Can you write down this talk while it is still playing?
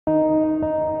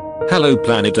Hello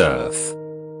planet Earth.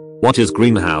 What is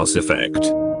greenhouse effect?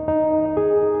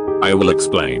 I will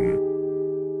explain.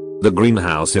 The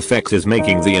greenhouse effect is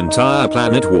making the entire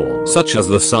planet warm, such as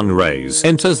the sun rays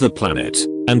enters the planet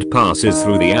and passes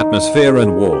through the atmosphere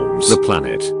and warms the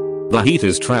planet. The heat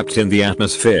is trapped in the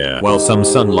atmosphere while some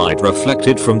sunlight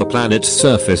reflected from the planet's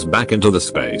surface back into the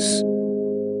space.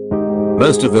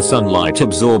 Most of the sunlight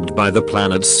absorbed by the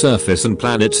planet's surface and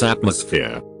planet's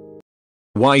atmosphere.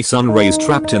 Why sun rays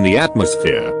trapped in the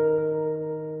atmosphere?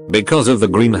 Because of the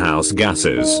greenhouse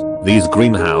gases. These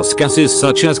greenhouse gases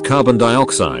such as carbon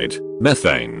dioxide,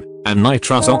 methane, and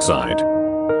nitrous oxide.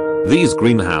 These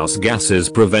greenhouse gases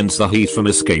prevents the heat from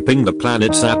escaping the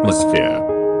planet's atmosphere.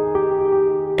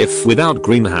 If without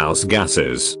greenhouse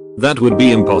gases, that would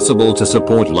be impossible to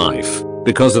support life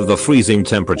because of the freezing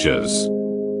temperatures.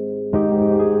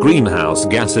 Greenhouse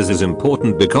gases is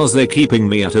important because they're keeping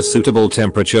me at a suitable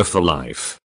temperature for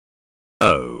life.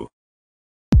 Oh.